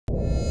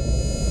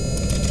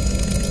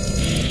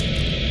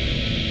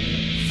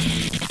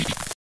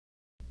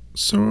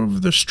So over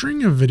the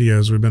string of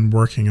videos we've been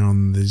working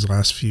on these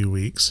last few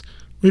weeks,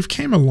 we've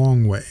came a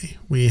long way.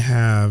 We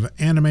have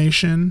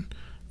animation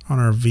on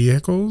our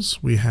vehicles,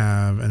 we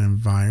have an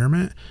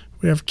environment,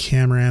 we have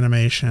camera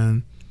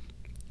animation,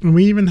 and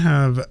we even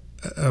have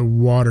a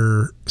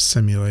water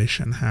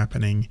simulation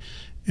happening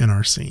in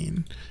our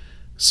scene.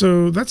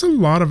 So that's a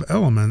lot of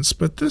elements,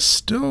 but this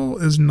still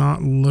is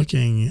not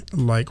looking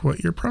like what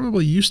you're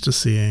probably used to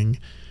seeing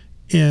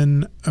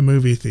in a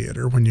movie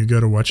theater when you go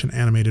to watch an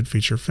animated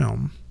feature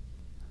film.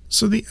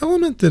 So the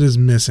element that is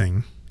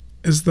missing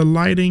is the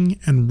lighting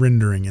and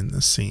rendering in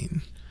this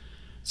scene.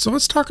 So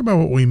let's talk about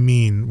what we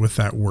mean with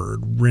that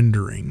word,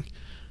 rendering.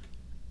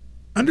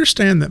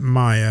 Understand that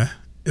Maya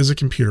is a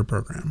computer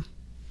program.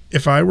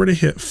 If I were to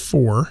hit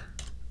 4,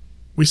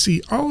 we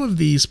see all of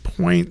these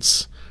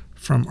points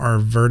from our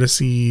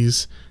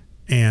vertices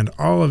and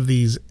all of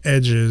these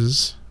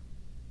edges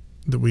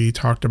that we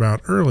talked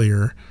about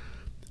earlier.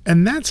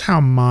 And that's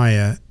how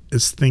Maya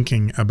is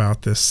thinking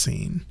about this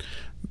scene.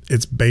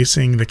 It's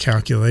basing the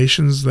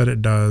calculations that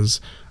it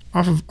does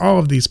off of all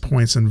of these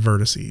points and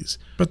vertices.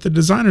 But the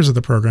designers of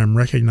the program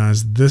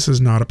recognize this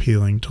is not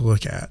appealing to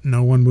look at.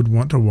 No one would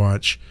want to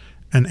watch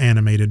an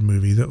animated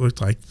movie that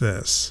looked like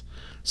this.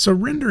 So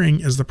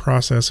rendering is the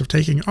process of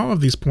taking all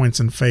of these points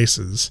and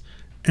faces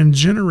and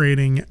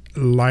generating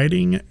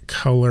lighting,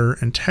 color,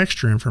 and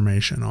texture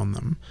information on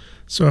them.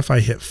 So if I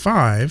hit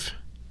 5,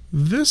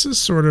 this is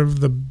sort of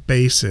the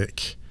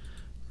basic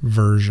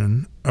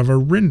version of a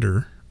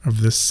render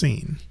of this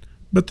scene.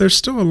 But there's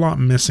still a lot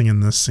missing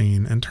in this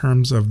scene in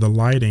terms of the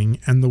lighting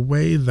and the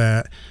way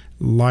that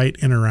light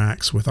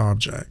interacts with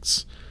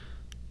objects.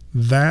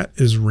 That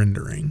is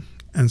rendering.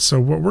 And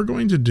so what we're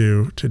going to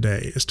do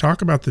today is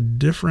talk about the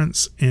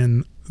difference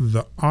in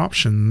the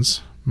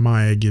options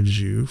Maya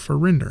gives you for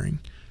rendering.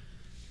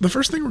 The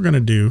first thing we're going to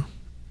do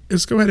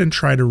is go ahead and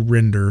try to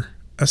render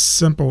a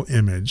simple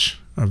image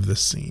of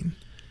this scene.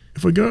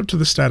 If we go up to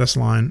the status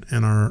line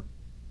in our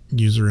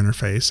user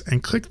interface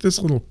and click this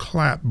little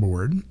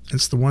clapboard,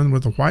 it's the one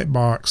with the white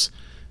box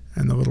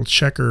and the little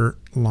checker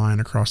line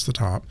across the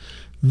top,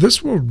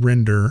 this will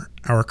render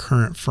our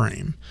current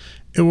frame.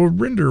 It will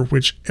render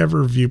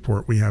whichever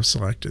viewport we have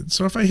selected.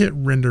 So if I hit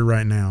render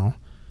right now,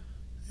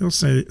 you'll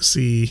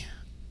see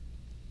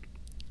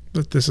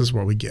that this is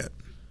what we get.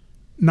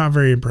 Not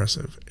very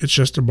impressive. It's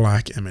just a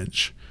black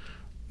image.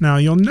 Now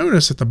you'll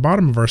notice at the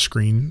bottom of our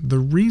screen the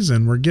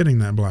reason we're getting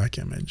that black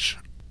image.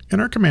 In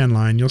our command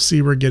line, you'll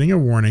see we're getting a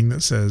warning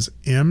that says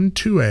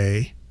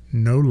M2A,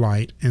 no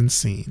light in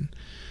scene.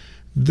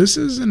 This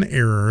is an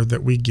error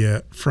that we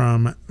get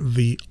from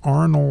the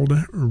Arnold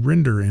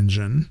render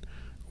engine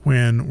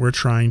when we're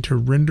trying to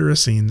render a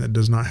scene that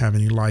does not have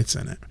any lights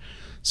in it.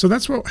 So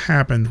that's what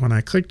happened when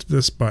I clicked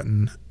this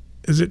button,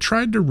 is it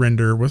tried to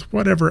render with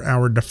whatever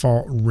our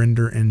default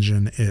render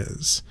engine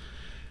is.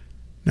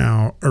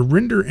 Now, a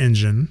render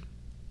engine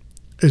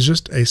is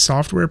just a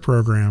software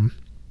program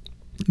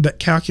that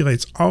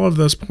calculates all of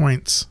those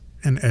points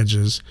and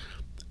edges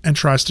and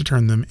tries to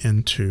turn them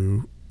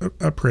into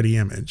a pretty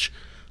image.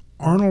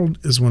 Arnold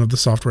is one of the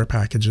software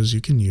packages you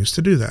can use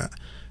to do that.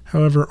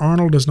 However,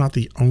 Arnold is not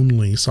the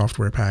only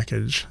software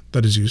package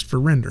that is used for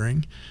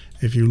rendering.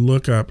 If you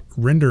look up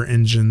render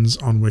engines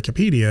on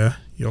Wikipedia,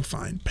 you'll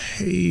find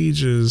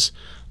pages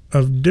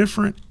of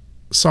different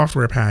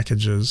software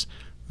packages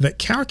that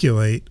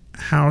calculate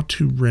how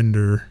to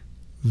render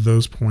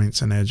those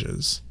points and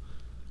edges.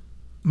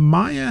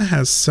 Maya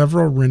has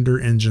several render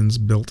engines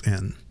built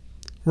in.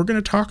 We're going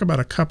to talk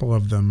about a couple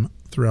of them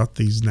throughout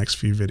these next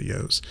few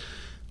videos.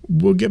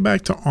 We'll get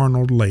back to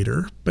Arnold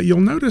later, but you'll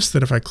notice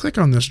that if I click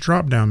on this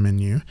drop-down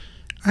menu,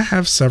 I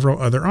have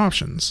several other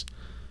options.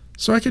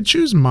 So I could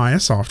choose Maya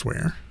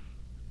software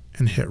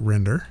and hit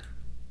render.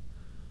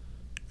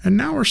 And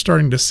now we're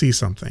starting to see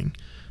something.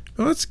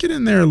 But let's get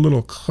in there a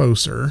little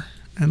closer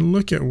and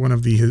look at one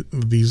of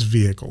these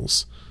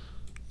vehicles.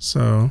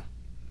 So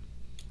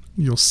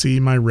you'll see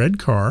my red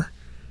car,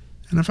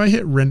 and if I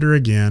hit render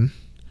again,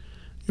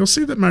 you'll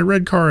see that my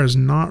red car is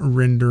not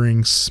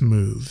rendering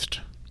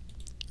smoothed.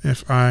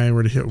 If I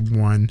were to hit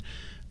 1,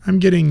 I'm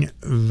getting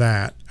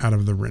that out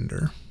of the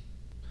render.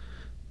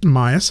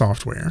 Maya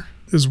software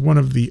is one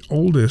of the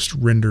oldest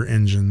render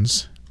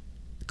engines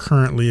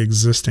currently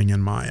existing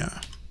in Maya.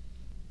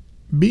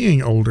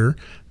 Being older,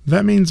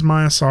 that means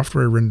Maya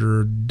software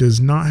renderer does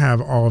not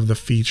have all of the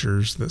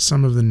features that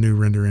some of the new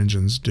render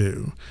engines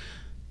do.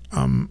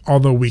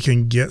 Although we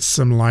can get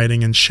some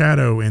lighting and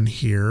shadow in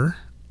here,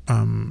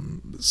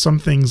 some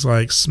things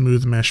like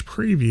smooth mesh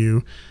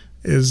preview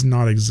is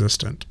not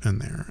existent in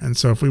there. And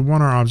so if we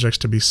want our objects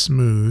to be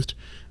smoothed,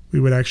 we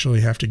would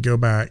actually have to go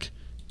back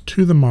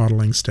to the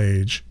modeling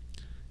stage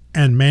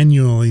and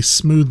manually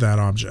smooth that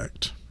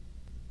object.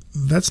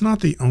 That's not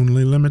the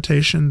only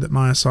limitation that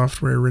Maya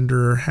software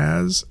renderer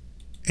has,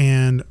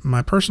 and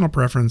my personal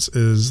preference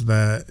is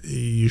that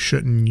you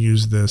shouldn't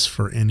use this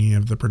for any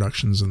of the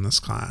productions in this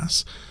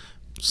class.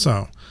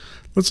 So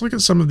let's look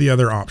at some of the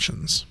other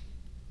options.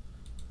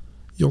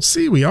 You'll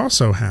see we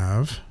also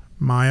have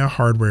Maya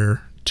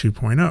Hardware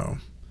 2.0.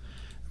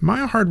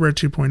 Maya Hardware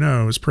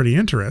 2.0 is pretty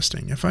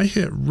interesting. If I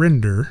hit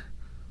render,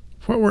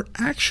 what we're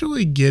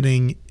actually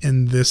getting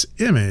in this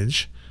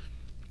image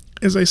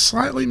is a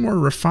slightly more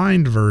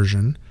refined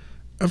version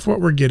of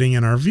what we're getting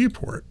in our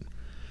viewport,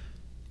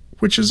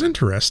 which is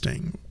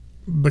interesting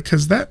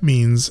because that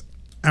means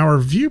our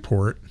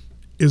viewport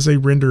is a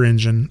render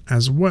engine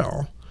as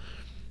well.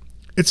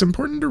 It's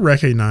important to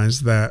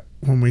recognize that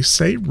when we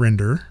say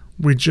render,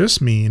 we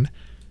just mean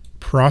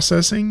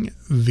processing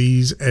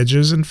these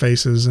edges and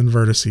faces and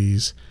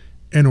vertices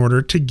in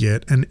order to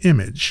get an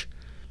image.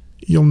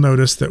 You'll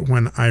notice that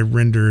when I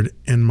rendered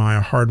in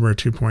Maya Hardware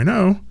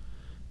 2.0,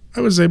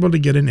 I was able to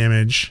get an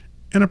image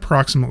in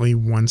approximately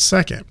 1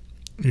 second.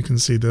 You can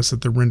see this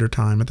at the render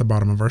time at the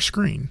bottom of our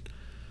screen.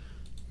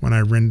 When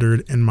I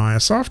rendered in Maya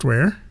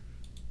Software,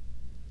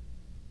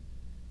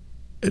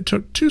 it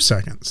took 2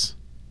 seconds.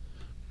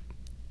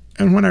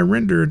 And when I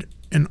rendered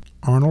in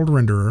Arnold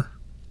Renderer,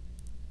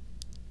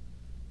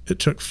 it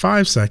took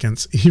 5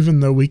 seconds, even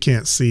though we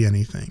can't see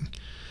anything.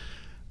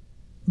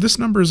 This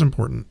number is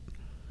important.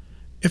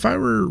 If I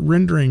were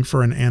rendering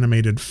for an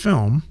animated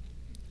film,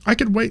 I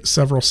could wait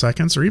several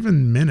seconds or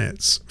even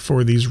minutes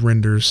for these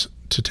renders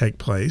to take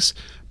place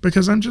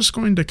because I'm just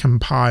going to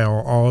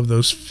compile all of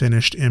those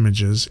finished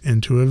images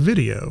into a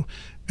video,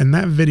 and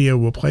that video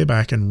will play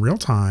back in real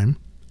time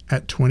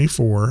at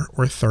 24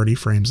 or 30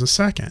 frames a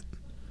second.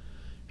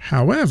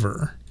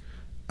 However,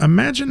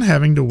 imagine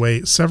having to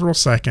wait several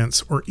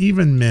seconds or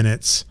even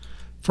minutes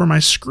for my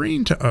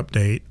screen to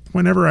update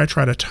whenever I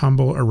try to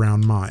tumble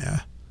around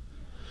Maya.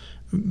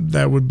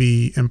 That would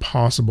be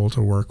impossible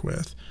to work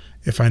with.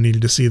 If I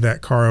needed to see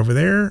that car over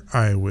there,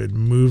 I would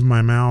move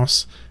my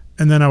mouse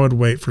and then I would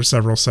wait for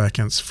several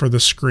seconds for the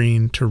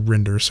screen to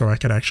render so I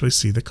could actually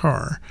see the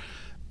car.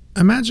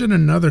 Imagine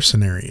another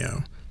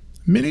scenario.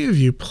 Many of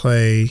you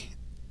play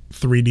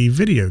 3D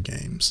video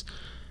games.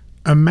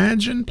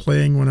 Imagine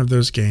playing one of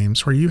those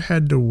games where you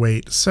had to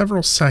wait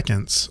several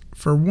seconds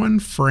for one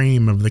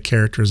frame of the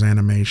character's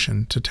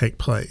animation to take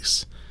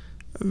place.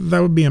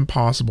 That would be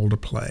impossible to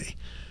play.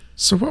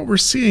 So what we're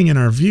seeing in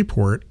our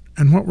viewport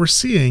and what we're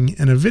seeing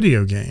in a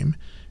video game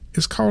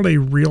is called a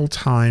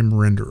real-time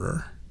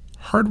renderer.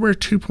 Hardware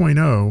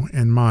 2.0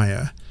 in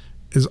Maya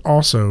is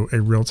also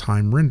a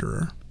real-time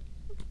renderer.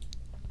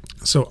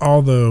 So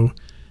although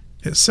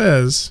it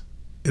says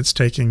it's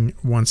taking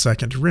 1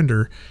 second to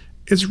render,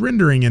 it's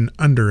rendering in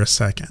under a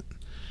second.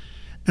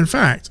 In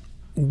fact,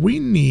 we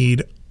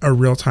need a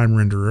real-time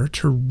renderer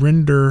to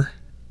render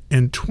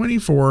in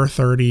 24,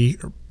 30,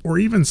 or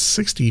even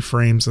 60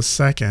 frames a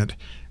second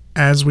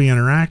as we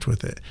interact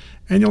with it.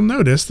 And you'll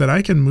notice that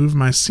I can move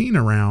my scene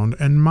around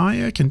and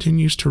Maya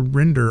continues to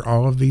render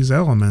all of these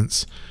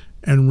elements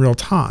in real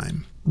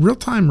time.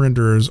 Real-time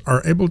renderers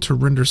are able to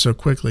render so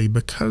quickly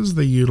because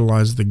they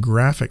utilize the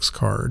graphics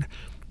card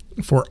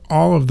for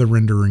all of the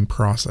rendering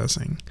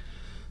processing.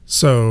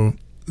 So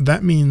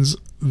that means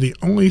the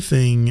only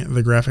thing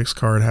the graphics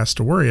card has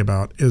to worry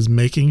about is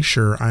making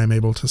sure I am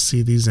able to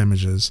see these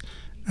images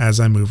as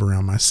I move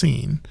around my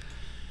scene.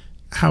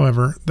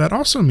 However, that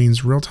also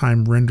means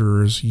real-time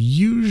renderers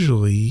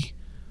usually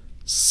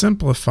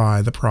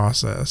simplify the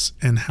process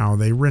and how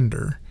they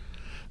render.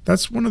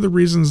 That's one of the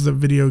reasons that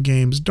video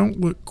games don't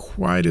look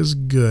quite as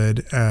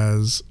good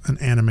as an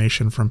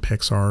animation from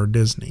Pixar or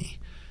Disney.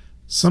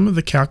 Some of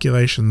the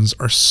calculations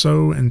are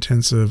so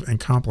intensive and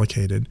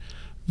complicated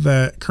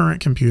that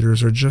current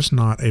computers are just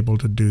not able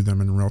to do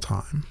them in real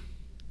time.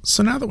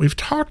 So now that we've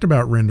talked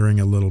about rendering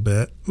a little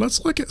bit,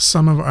 let's look at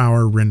some of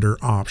our render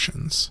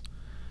options.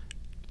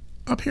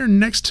 Up here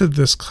next to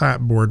this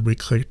clapboard we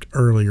clicked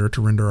earlier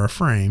to render our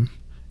frame,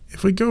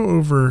 if we go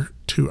over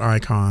to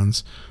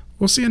icons,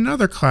 we'll see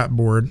another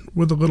clapboard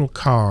with a little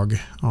cog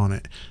on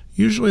it.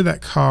 Usually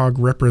that cog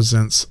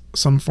represents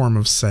some form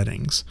of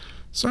settings.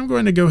 So I'm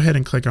going to go ahead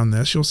and click on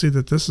this. You'll see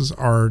that this is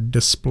our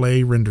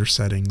Display Render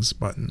Settings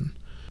button.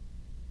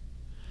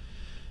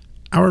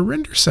 Our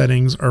render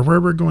settings are where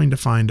we're going to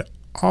find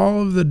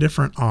all of the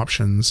different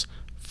options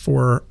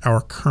for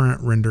our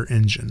current render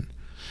engine.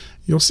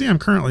 You'll see I'm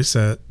currently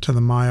set to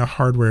the Maya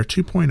Hardware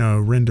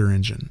 2.0 render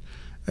engine.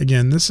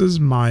 Again, this is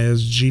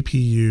Maya's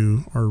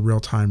GPU or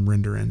real-time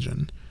render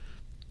engine.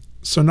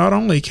 So not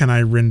only can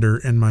I render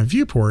in my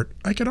viewport,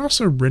 I could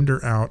also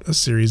render out a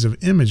series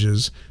of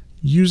images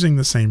using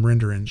the same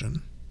render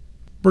engine.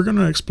 We're going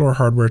to explore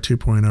Hardware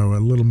 2.0 a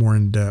little more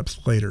in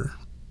depth later.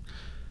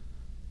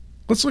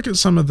 Let's look at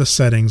some of the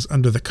settings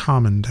under the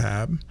Common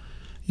tab.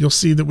 You'll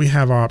see that we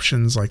have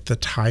options like the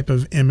type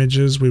of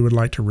images we would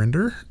like to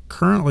render.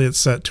 Currently it's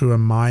set to a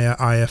Maya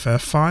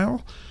IFF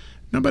file.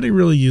 Nobody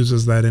really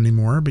uses that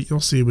anymore, but you'll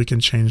see we can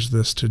change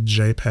this to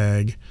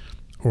JPEG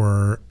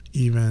or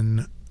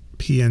even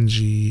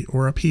PNG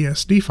or a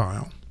PSD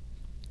file.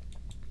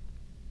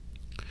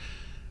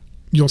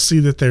 You'll see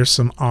that there's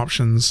some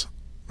options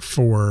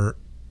for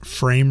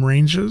frame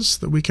ranges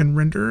that we can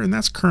render, and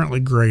that's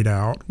currently grayed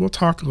out. We'll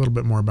talk a little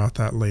bit more about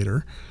that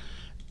later.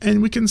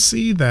 And we can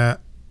see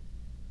that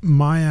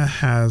Maya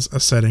has a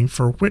setting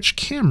for which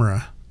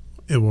camera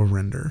it will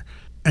render,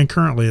 and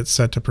currently it's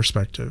set to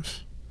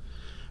perspective.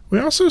 We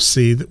also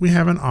see that we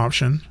have an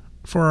option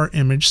for our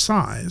image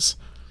size.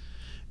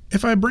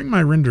 If I bring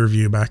my render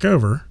view back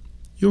over,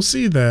 you'll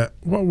see that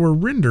what we're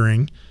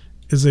rendering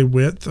is a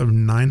width of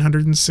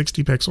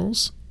 960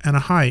 pixels and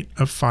a height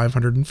of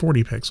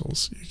 540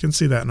 pixels. You can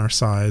see that in our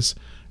size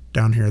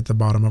down here at the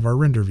bottom of our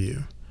render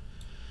view.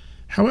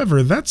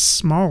 However, that's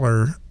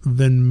smaller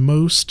than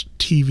most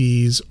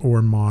TVs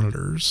or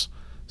monitors.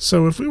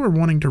 So if we were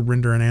wanting to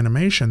render an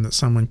animation that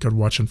someone could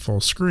watch in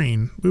full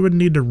screen, we would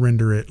need to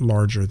render it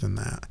larger than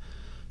that.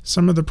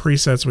 Some of the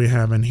presets we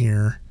have in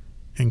here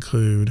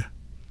include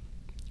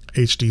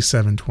HD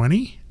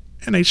 720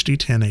 and HD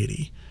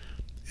 1080.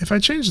 If I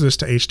change this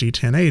to HD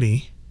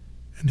 1080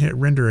 and hit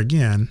render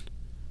again,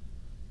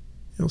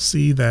 you'll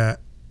see that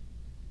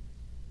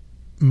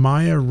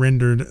Maya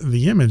rendered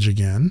the image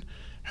again.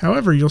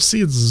 However, you'll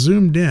see it's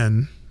zoomed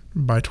in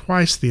by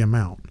twice the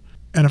amount.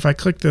 And if I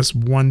click this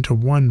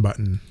 1:1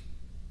 button,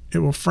 it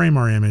will frame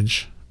our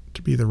image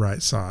to be the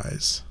right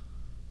size.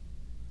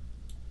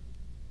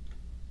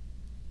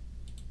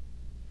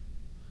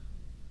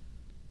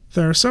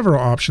 There are several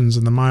options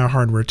in the Maya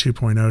Hardware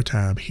 2.0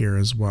 tab here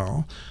as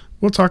well.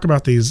 We'll talk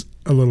about these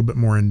a little bit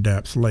more in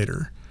depth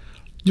later.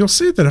 You'll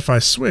see that if I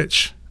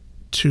switch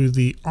to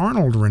the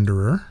Arnold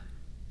renderer,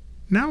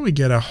 now we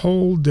get a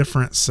whole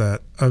different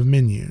set of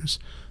menus.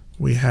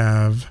 We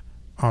have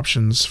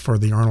options for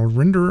the Arnold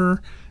renderer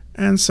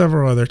and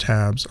several other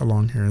tabs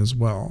along here as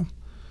well.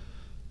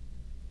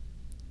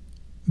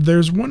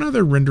 There's one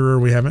other renderer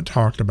we haven't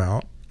talked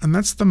about, and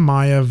that's the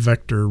Maya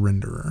Vector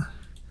renderer.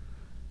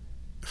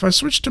 If I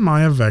switch to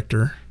Maya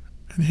Vector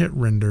and hit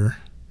render,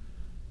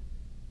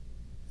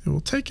 it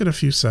will take it a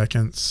few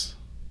seconds,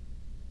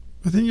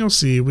 but then you'll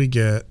see we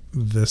get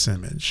this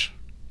image.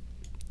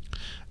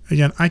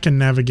 Again, I can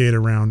navigate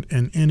around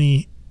in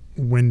any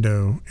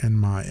window in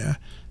Maya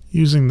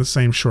using the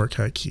same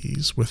shortcut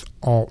keys with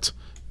Alt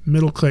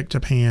middle click to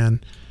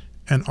pan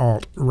and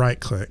Alt right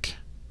click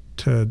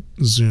to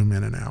zoom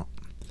in and out.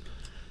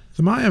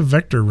 The Maya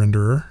Vector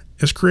renderer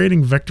is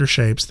creating vector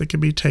shapes that can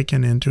be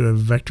taken into a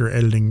vector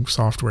editing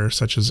software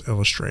such as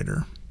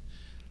Illustrator.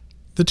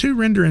 The two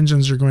render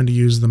engines you're going to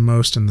use the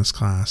most in this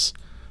class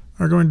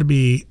are going to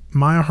be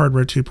Maya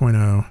Hardware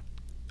 2.0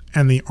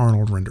 and the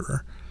Arnold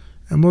renderer,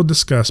 and we'll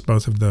discuss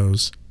both of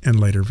those in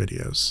later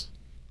videos.